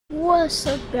What's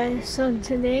up, guys? So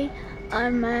today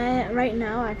I'm at, right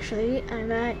now actually, I'm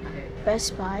at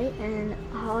Best Buy, and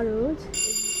Harut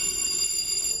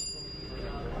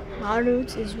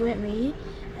is with me,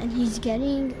 and he's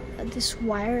getting this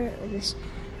wire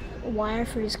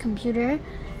for his computer,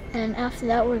 and after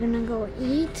that we're gonna go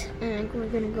eat and we're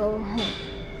gonna go home.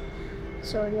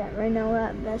 So yeah, right now we're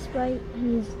at Best Buy.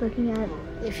 He's looking at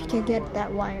if he can get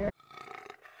that wire.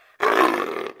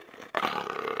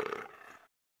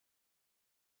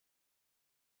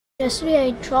 Yesterday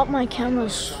I dropped my camera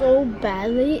so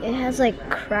badly, it has like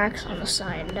cracks on the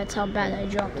side. That's how bad I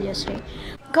dropped it yesterday.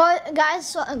 Guys,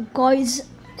 so I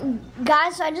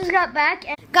just got back.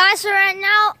 Guys, so right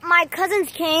now my cousins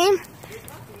came.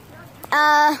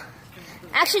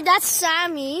 Actually that's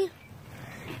Sammy.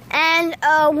 And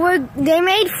they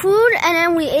made food and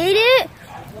then we ate it.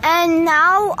 And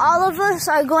now all of us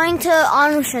are going to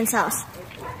Anushan's house.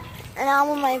 And I'm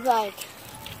on my bike.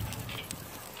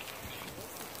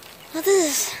 Look at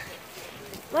this.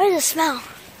 Where does it smell?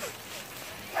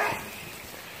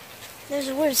 There's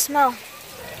a weird smell.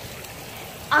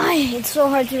 It's so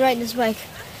hard to ride this bike.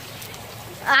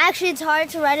 Actually, it's hard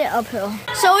to ride it uphill.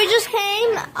 So we just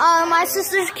came. My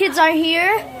sister's kids are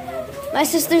here. My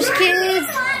sister's kids.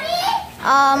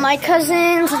 My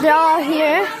cousins, they're all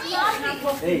here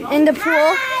in the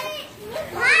pool.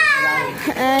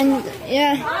 And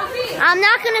yeah, I'm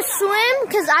not gonna swim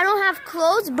because I don't have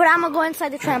clothes, but I'm gonna go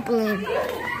inside the trampoline.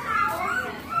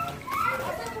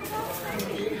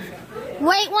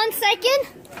 Wait 1 second.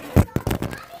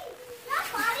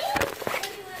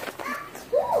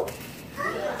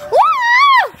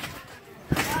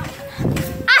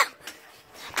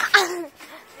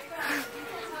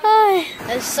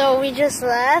 So we just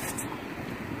left,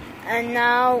 and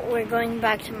now we're going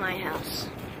back to my house.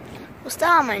 What's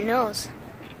that on my nose?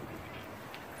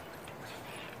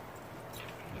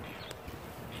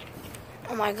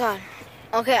 Oh my god.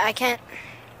 Okay, I can't.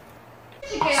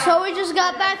 So we just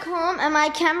got back home and my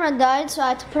camera died, so I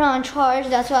had to put it on charge.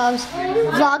 That's why I was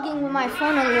vlogging with my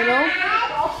phone a little.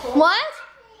 What?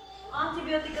 Oh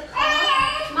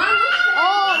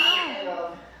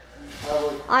no.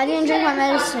 I didn't drink my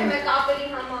medicine.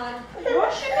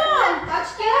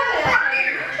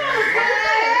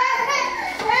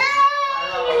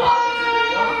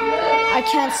 I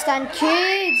can't stand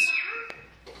kids.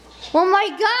 Oh my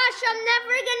gosh, I'm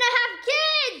never gonna have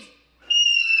kids.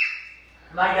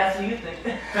 Mike, that's what you think.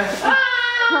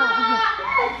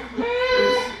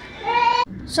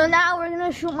 So now we're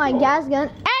gonna shoot my gas gun.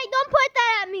 Hey, don't point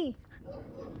that at me.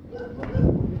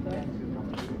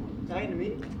 Talking to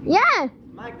me? Yeah.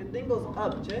 Mike, the thing goes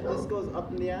up, check. This goes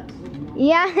up in the ass.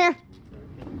 Yeah.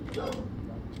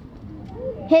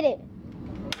 Hit it.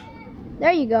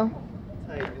 There you go.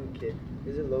 That's how you do, kid.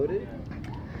 Is it loaded?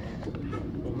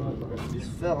 It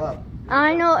just fell up.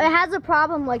 I know, it has a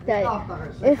problem like that.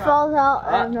 It falls out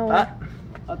out of nowhere.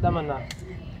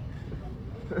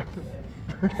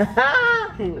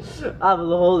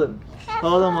 Hold him.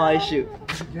 Hold him while I shoot.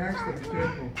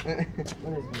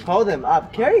 Hold him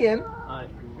up. Carry him.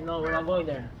 No, we're not going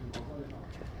there.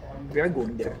 We are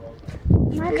going there.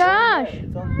 Oh my gosh.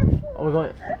 Oh, we're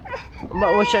going.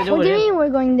 But what should I do What with do you it? mean we're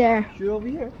going there? Shoot over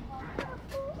here.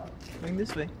 Going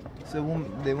this way. So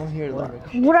they won't hear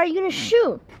that. What are you gonna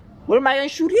shoot? What am I gonna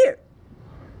shoot here?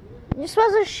 You're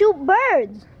supposed to shoot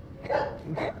birds.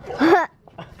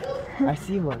 I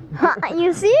see one.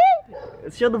 You see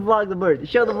it? Show the vlog the bird.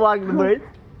 Show the vlog the bird.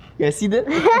 You guys see that?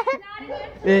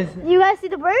 You guys see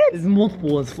the birds? There's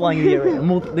multiple ones flying in the air.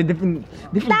 The different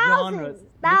genres.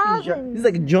 Thousands. This is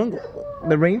like a jungle.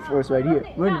 The rainforest right here.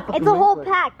 We're in the fucking It's a whole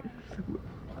rainforest. pack.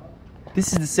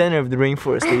 This is the center of the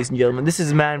rainforest, ladies and gentlemen. This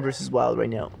is man versus wild right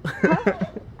now.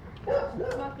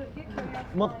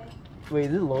 Wait,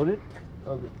 is it loaded?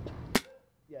 Okay.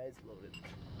 Yeah, it's loaded.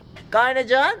 Kinda,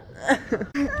 John?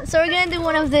 So we're gonna do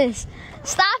one of this.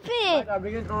 Stop it! Are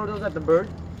we gonna throw those at the bird?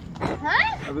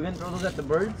 Huh? Are we gonna throw those at the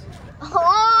birds?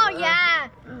 Oh yeah!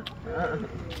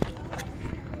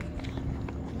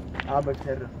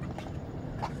 Terra.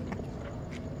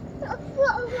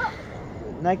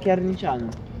 Nei, chiaro in ciano.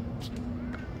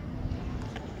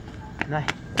 Nei.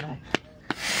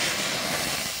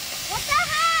 What the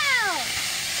hell?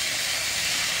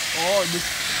 Oh,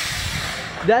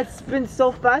 that spins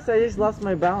so fast I just lost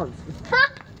my balance.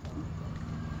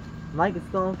 Mike, it's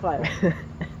still on fire.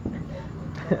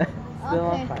 Still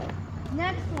on fire.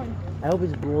 Next one. I hope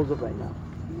it blows up right now.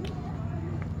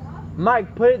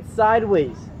 Mike, put it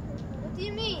sideways. What do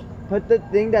you mean? Put the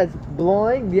thing that's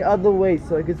blowing the other way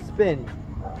so it can spin.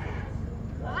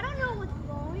 I don't know what's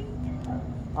blowing.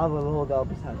 I will hold up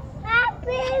his hand.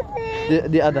 Happy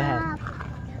The other hand.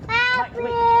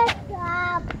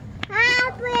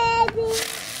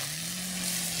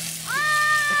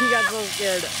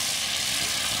 scared.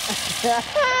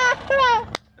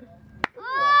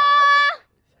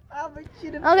 Albert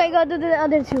cheated. Okay, go do the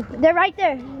other two. They're right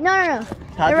there. No.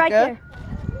 They're right there.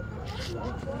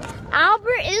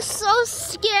 Albert is so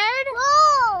scared.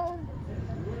 Oh!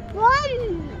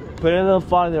 Run! Put it a little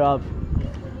farther up.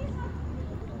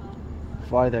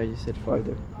 Farther, I just said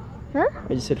farther. Huh?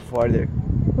 I just said farther.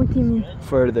 What do you mean?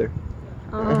 Further.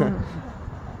 Oh.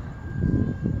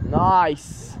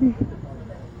 Nice.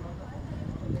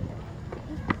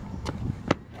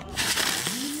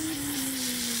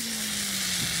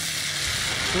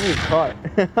 Someone's car.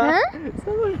 Huh?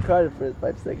 Someone's car for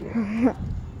 5 seconds.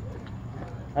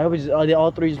 I hope they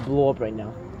all three just blow up right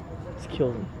now. Just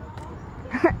kill me.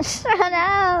 Shut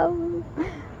up.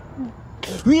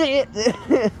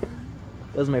 That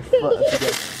was my foot.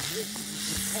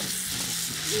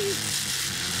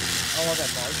 I want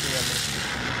that marker on me.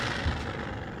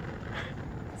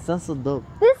 Sounds so dope.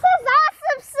 This is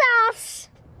awesome sauce.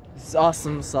 This is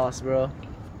awesome sauce, bro.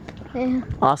 Yeah.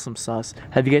 Awesome sauce.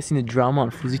 Have you guys seen the drama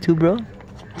on FouseyTube, bro?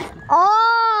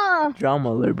 Oh!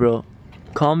 Drama alert, bro.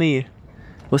 Call me.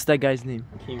 What's that guy's name?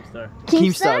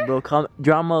 Keemstar, bro.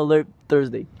 Drama alert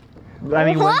Thursday. I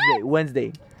mean What?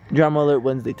 Wednesday. Drama alert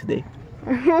Wednesday today.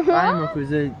 Is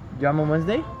it Drama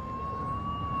Wednesday?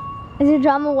 Is it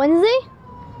Drama Wednesday?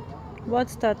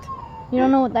 What's that? You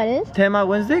don't know what that is? Tema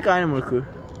Wednesday? Kaya naman ko.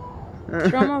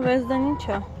 Drama Wednesday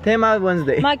nicio. Tema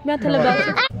Wednesday. Mike, miał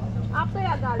telebację.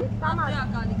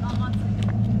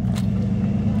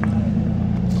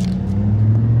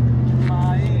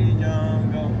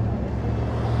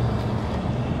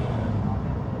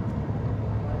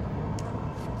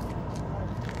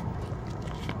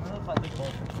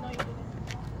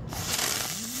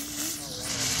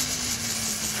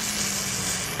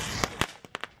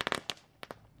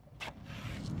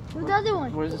 Do the other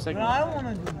one. Where's the second one? I want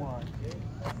to do one.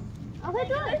 Okay,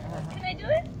 do it. Can I do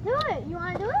it? Do it. You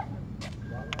want to do it?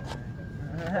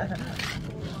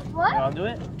 What? You wanna do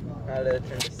it? I'll let it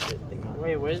turn this thing on.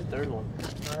 Wait, where's the third one?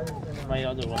 My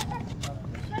other one.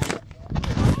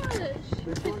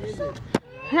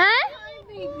 Huh?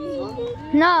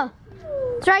 No.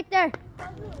 It's right there.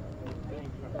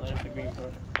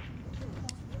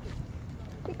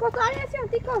 Tikos, Arias yan,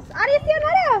 Tikos. Arias yan,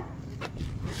 Arias!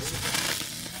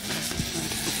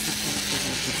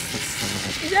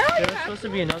 There was supposed to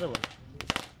be another one.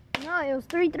 No, it was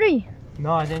 3-3.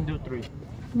 No, I didn't do 3.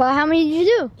 But how many did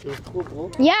you do?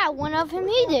 2. Yeah, one of them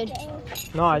he did.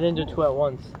 No, I didn't do 2 at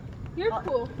once. You're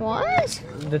cool. What?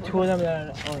 The 2 of them that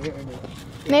are... Oh, here it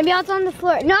is. Maybe it's on the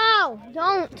floor. No,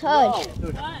 don't touch.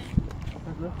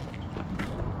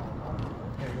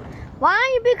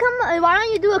 Why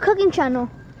don't you do a cooking channel?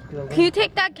 Can you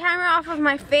take that camera off of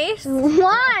my face?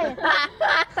 Why?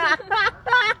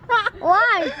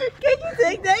 Why? Can you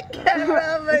take that camera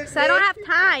out of my Because I don't have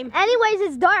time. Anyways,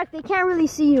 it's dark. They can't really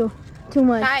see you too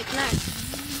much. Alright, next.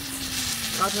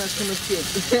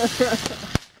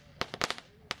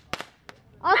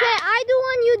 Okay, I do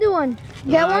one, you do one.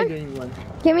 Get I'm one? doing one.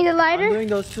 Give me the I'm lighter. doing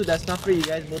those 2. That's not free. You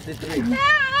guys both did 3.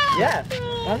 Yeah,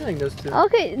 I'm doing those 2.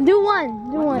 Okay, do one.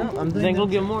 Do one. No, I'm doing. Then go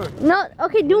get more. No,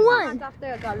 okay, do one.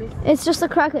 It's just a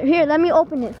crackler. Here, let me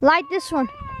open it. Light this one.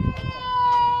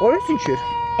 What is this shit?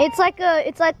 It's like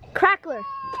crackler.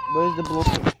 Where's the blow?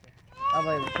 How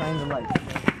about trying the light?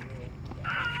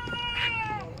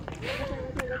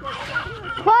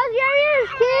 Close your ears,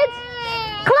 kids.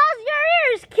 Close your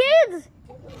ears, kids.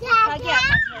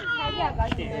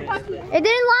 It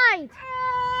didn't light.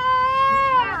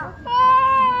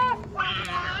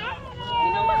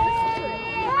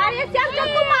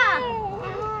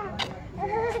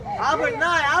 Albert, no,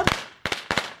 Albert.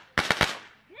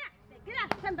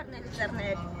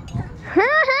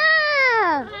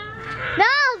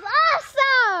 That was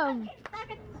awesome.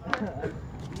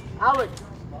 Albert.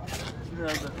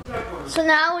 So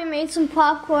now we made some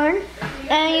popcorn,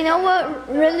 and you know what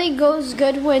really goes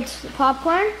good with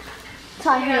popcorn?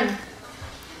 Tahin.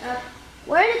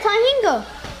 Where did tahin go?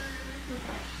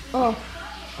 Oh.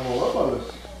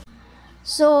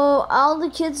 So all the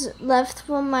kids left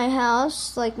from my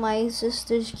house, like my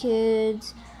sister's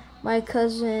kids, my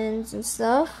cousins and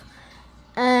stuff.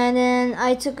 And then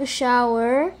I took a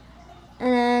shower,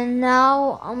 and then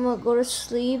now I'm gonna go to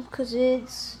sleep because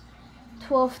it's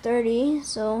 12:30.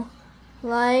 So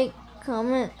like,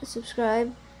 comment,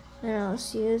 subscribe, and I'll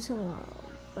see you tomorrow.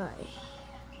 Bye.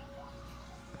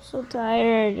 So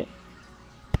tired.